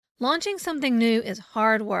Launching something new is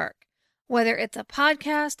hard work. Whether it's a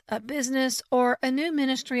podcast, a business, or a new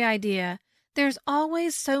ministry idea, there's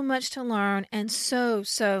always so much to learn and so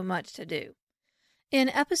much to do. In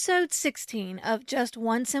episode 16 of Just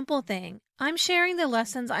One Simple Thing, I'm sharing the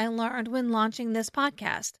lessons I learned when launching this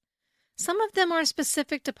podcast. Some of them are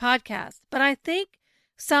specific to podcasts, but I think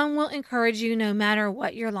some will encourage you no matter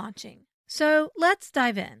what you're launching. So let's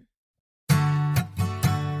dive in.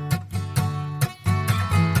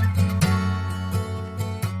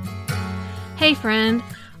 Hey friend,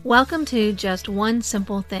 welcome to Just One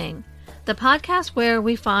Simple Thing, the podcast where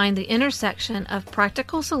we find the intersection of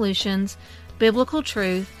practical solutions, biblical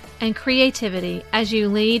truth, and creativity as you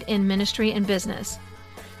lead in ministry and business.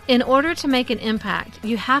 In order to make an impact,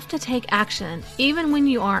 you have to take action even when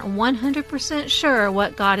you aren't 100% sure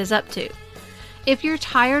what God is up to. If you're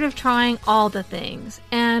tired of trying all the things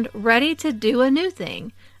and ready to do a new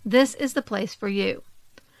thing, this is the place for you.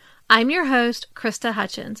 I'm your host, Krista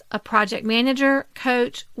Hutchins, a project manager,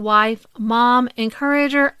 coach, wife, mom,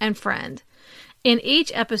 encourager, and friend. In each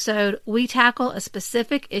episode, we tackle a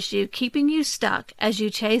specific issue keeping you stuck as you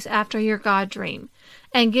chase after your God dream,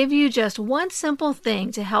 and give you just one simple thing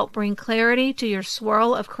to help bring clarity to your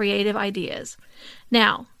swirl of creative ideas.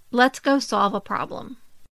 Now, let's go solve a problem.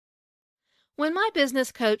 When my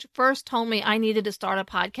business coach first told me I needed to start a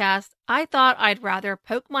podcast, I thought I'd rather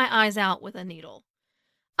poke my eyes out with a needle.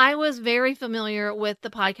 I was very familiar with the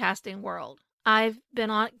podcasting world. I've been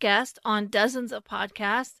a guest on dozens of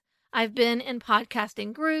podcasts. I've been in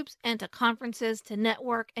podcasting groups and to conferences to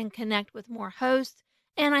network and connect with more hosts,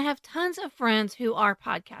 and I have tons of friends who are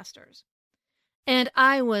podcasters. And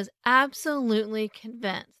I was absolutely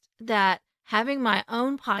convinced that having my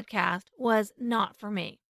own podcast was not for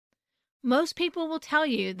me. Most people will tell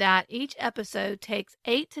you that each episode takes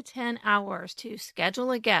 8 to 10 hours to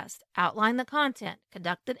schedule a guest, outline the content,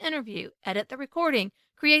 conduct an interview, edit the recording,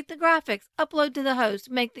 create the graphics, upload to the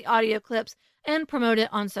host, make the audio clips, and promote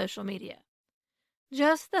it on social media.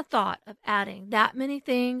 Just the thought of adding that many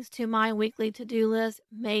things to my weekly to-do list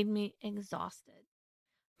made me exhausted.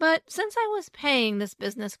 But since I was paying this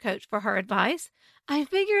business coach for her advice, I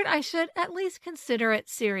figured I should at least consider it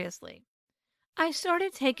seriously. I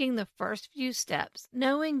started taking the first few steps,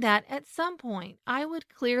 knowing that at some point I would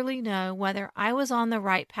clearly know whether I was on the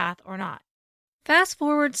right path or not. Fast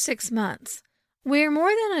forward 6 months. We're more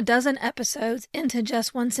than a dozen episodes into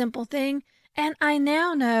Just One Simple Thing, and I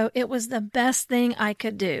now know it was the best thing I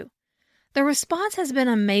could do. The response has been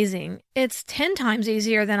amazing. It's 10 times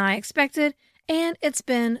easier than I expected, and it's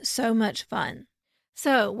been so much fun.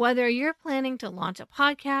 So, whether you're planning to launch a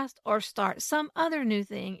podcast or start some other new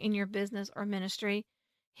thing in your business or ministry,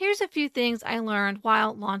 here's a few things I learned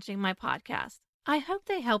while launching my podcast. I hope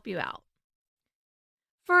they help you out.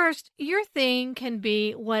 First, your thing can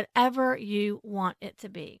be whatever you want it to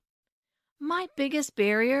be. My biggest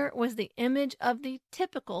barrier was the image of the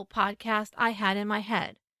typical podcast I had in my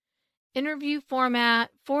head. Interview format,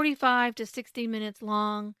 45 to 60 minutes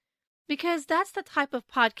long. Because that's the type of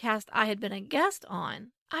podcast I had been a guest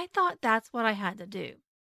on, I thought that's what I had to do.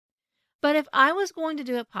 But if I was going to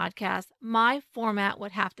do a podcast, my format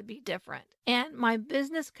would have to be different, and my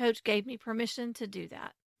business coach gave me permission to do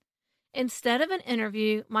that. Instead of an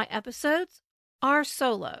interview, my episodes are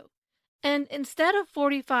solo, and instead of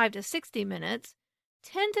 45 to 60 minutes,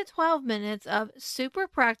 10 to 12 minutes of super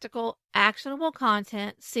practical, actionable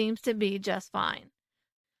content seems to be just fine.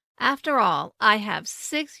 After all, I have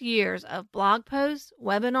 6 years of blog posts,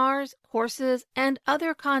 webinars, courses, and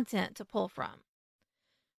other content to pull from.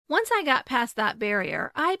 Once I got past that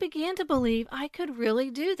barrier, I began to believe I could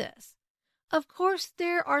really do this. Of course,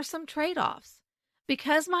 there are some trade-offs.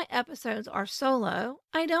 Because my episodes are solo,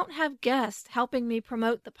 I don't have guests helping me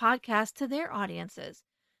promote the podcast to their audiences,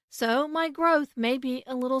 so my growth may be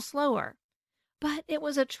a little slower. But it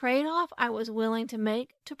was a trade-off I was willing to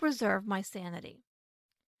make to preserve my sanity.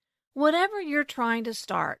 Whatever you're trying to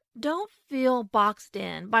start, don't feel boxed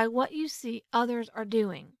in by what you see others are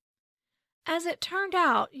doing. As it turned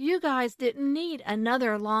out, you guys didn't need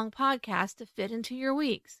another long podcast to fit into your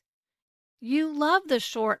weeks. You love the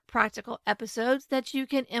short, practical episodes that you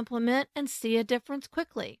can implement and see a difference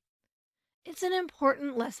quickly. It's an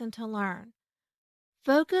important lesson to learn.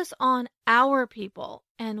 Focus on our people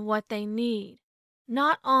and what they need,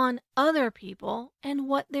 not on other people and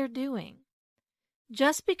what they're doing.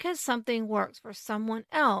 Just because something works for someone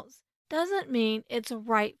else doesn't mean it's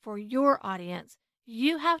right for your audience.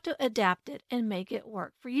 You have to adapt it and make it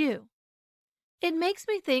work for you. It makes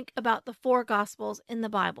me think about the 4 Gospels in the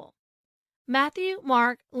Bible. Matthew,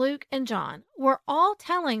 Mark, Luke, and John were all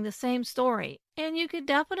telling the same story, and you could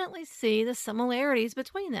definitely see the similarities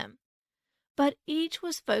between them. But each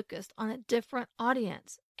was focused on a different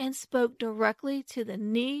audience and spoke directly to the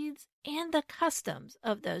needs and the customs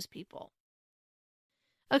of those people.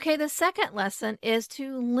 Okay, the second lesson is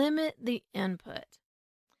to limit the input.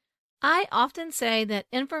 I often say that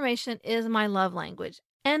information is my love language,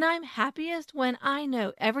 and I'm happiest when I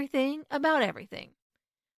know everything about everything.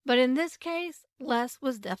 But in this case, less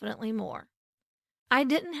was definitely more. I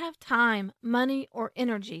didn't have time, money, or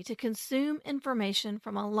energy to consume information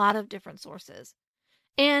from a lot of different sources.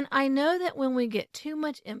 And I know that when we get too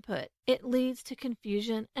much input, it leads to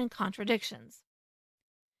confusion and contradictions.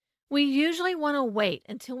 We usually want to wait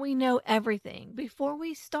until we know everything before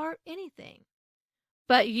we start anything.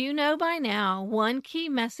 But you know by now, one key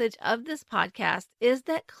message of this podcast is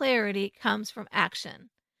that clarity comes from action.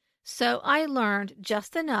 So I learned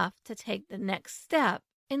just enough to take the next step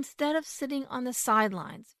instead of sitting on the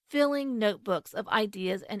sidelines, filling notebooks of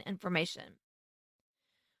ideas and information.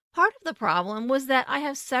 Part of the problem was that I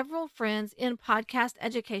have several friends in podcast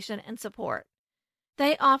education and support.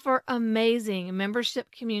 They offer amazing membership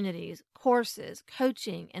communities, courses,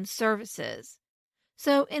 coaching, and services.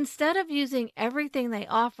 So instead of using everything they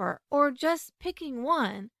offer or just picking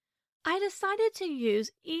one, I decided to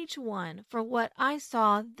use each one for what I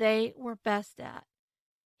saw they were best at.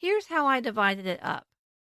 Here's how I divided it up.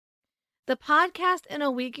 The Podcast in a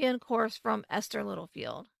Weekend course from Esther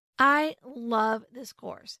Littlefield. I love this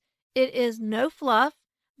course. It is no fluff,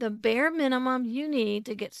 the bare minimum you need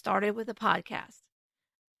to get started with a podcast.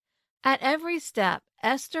 At every step,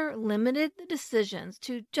 Esther limited the decisions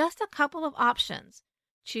to just a couple of options.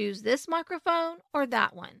 Choose this microphone or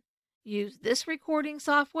that one. Use this recording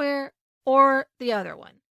software or the other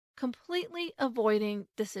one, completely avoiding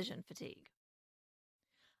decision fatigue.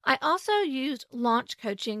 I also used launch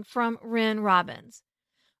coaching from Ren Robbins.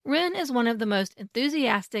 Ren is one of the most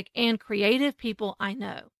enthusiastic and creative people I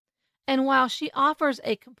know. And while she offers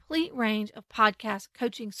a complete range of podcast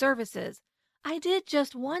coaching services, I did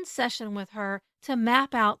just one session with her to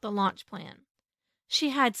map out the launch plan. She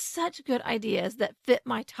had such good ideas that fit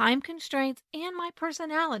my time constraints and my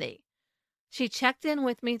personality. She checked in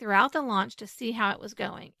with me throughout the launch to see how it was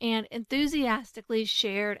going and enthusiastically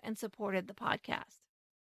shared and supported the podcast.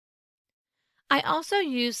 I also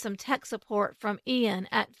used some tech support from Ian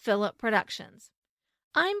at Phillip Productions.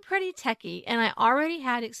 I'm pretty techie and I already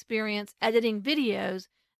had experience editing videos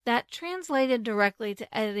that translated directly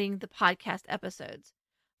to editing the podcast episodes.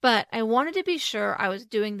 But I wanted to be sure I was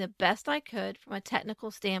doing the best I could from a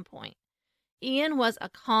technical standpoint. Ian was a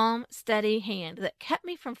calm, steady hand that kept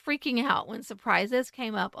me from freaking out when surprises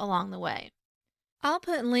came up along the way. I'll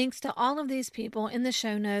put links to all of these people in the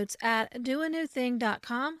show notes at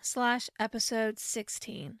doanewthing.com/episode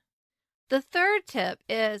 16. The third tip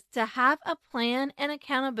is to have a plan and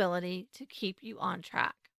accountability to keep you on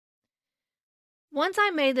track. Once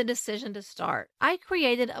I made the decision to start, I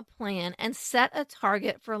created a plan and set a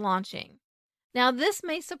target for launching. Now, this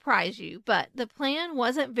may surprise you, but the plan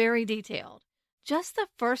wasn't very detailed. Just the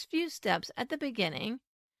first few steps at the beginning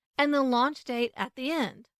and the launch date at the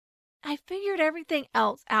end. I figured everything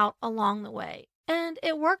else out along the way, and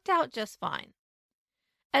it worked out just fine.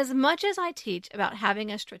 As much as I teach about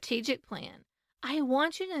having a strategic plan, I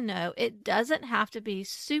want you to know it doesn't have to be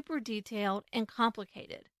super detailed and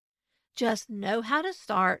complicated. Just know how to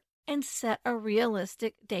start and set a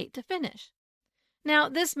realistic date to finish. Now,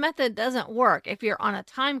 this method doesn't work if you're on a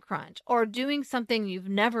time crunch or doing something you've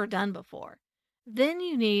never done before. Then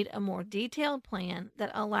you need a more detailed plan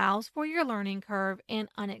that allows for your learning curve and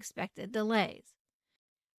unexpected delays.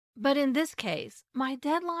 But in this case, my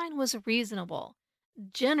deadline was reasonable,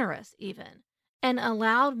 generous even, and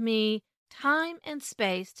allowed me time and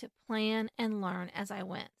space to plan and learn as I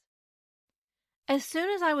went. As soon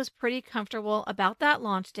as I was pretty comfortable about that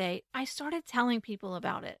launch date, I started telling people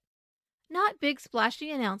about it. Not big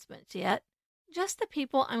splashy announcements yet, just the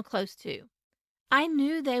people I'm close to. I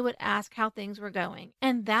knew they would ask how things were going,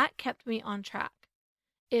 and that kept me on track.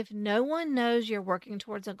 If no one knows you're working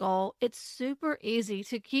towards a goal, it's super easy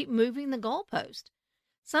to keep moving the goalpost.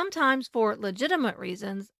 Sometimes for legitimate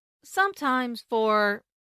reasons, sometimes for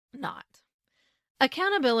not.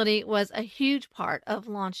 Accountability was a huge part of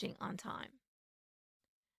launching on time.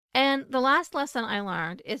 And the last lesson I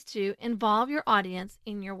learned is to involve your audience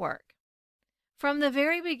in your work. From the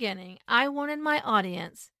very beginning, I wanted my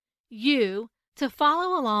audience, you, to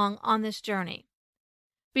follow along on this journey.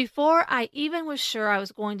 Before I even was sure I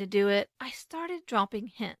was going to do it, I started dropping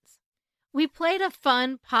hints. We played a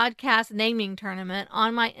fun podcast naming tournament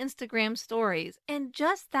on my Instagram stories, and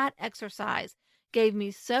just that exercise gave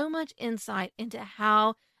me so much insight into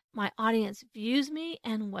how my audience views me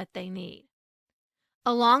and what they need.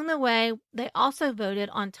 Along the way, they also voted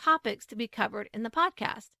on topics to be covered in the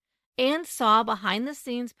podcast and saw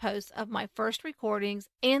behind-the-scenes posts of my first recordings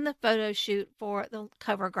and the photo shoot for the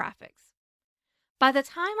cover graphics. By the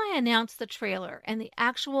time I announced the trailer and the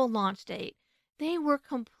actual launch date, they were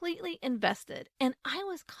completely invested, and I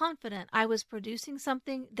was confident I was producing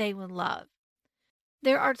something they would love.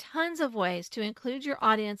 There are tons of ways to include your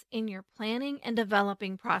audience in your planning and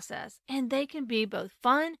developing process, and they can be both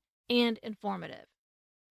fun and informative.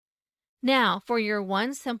 Now for your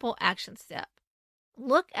one simple action step.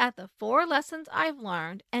 Look at the 4 lessons I've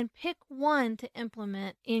learned and pick one to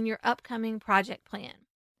implement in your upcoming project plan.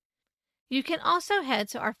 You can also head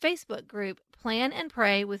to our Facebook group, Plan and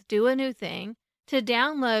Pray with Do a New Thing, to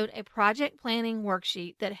download a project planning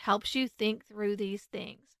worksheet that helps you think through these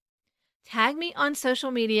things. Tag me on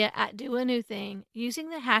social media at Do a New Thing using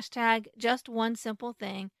the hashtag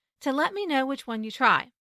 #JustOneSimpleThing to let me know which one you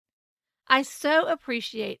try. I so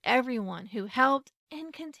appreciate everyone who helped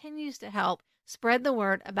and continues to help spread the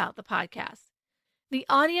word about the podcast. The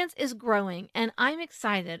audience is growing, and I'm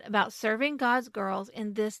excited about serving God's girls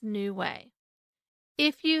in this new way.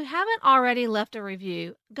 If you haven't already left a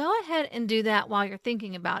review, go ahead and do that while you're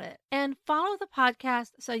thinking about it, and follow the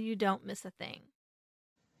podcast so you don't miss a thing.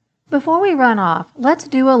 Before we run off, let's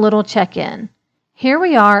do a little check-in. Here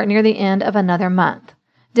we are near the end of another month.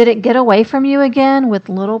 Did it get away from you again with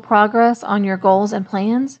little progress on your goals and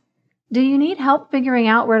plans? Do you need help figuring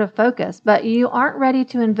out where to focus, but you aren't ready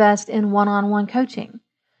to invest in one-on-one coaching?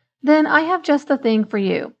 Then I have just the thing for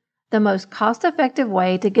you, the most cost-effective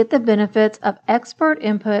way to get the benefits of expert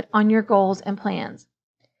input on your goals and plans.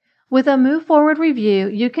 With a Move Forward review,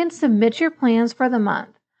 you can submit your plans for the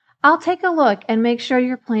month. I'll take a look and make sure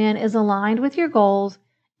your plan is aligned with your goals,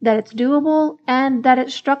 that it's doable, and that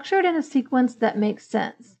it's structured in a sequence that makes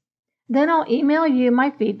sense. Then I'll email you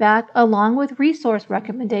my feedback along with resource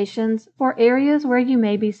recommendations for areas where you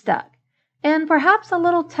may be stuck, and perhaps a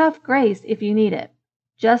little tough grace if you need it,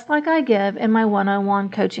 just like I give in my one-on-one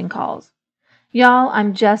coaching calls. Y'all,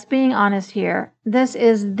 I'm just being honest here. This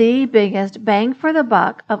is the biggest bang for the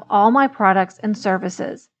buck of all my products and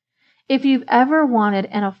services. If you've ever wanted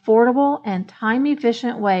an affordable and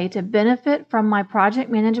time-efficient way to benefit from my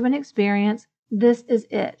project management experience, this is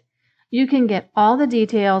it. You can get all the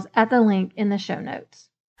details at the link in the show notes.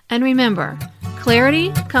 And remember,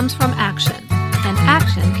 clarity comes from action, and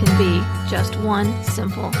action can be just one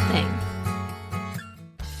simple thing.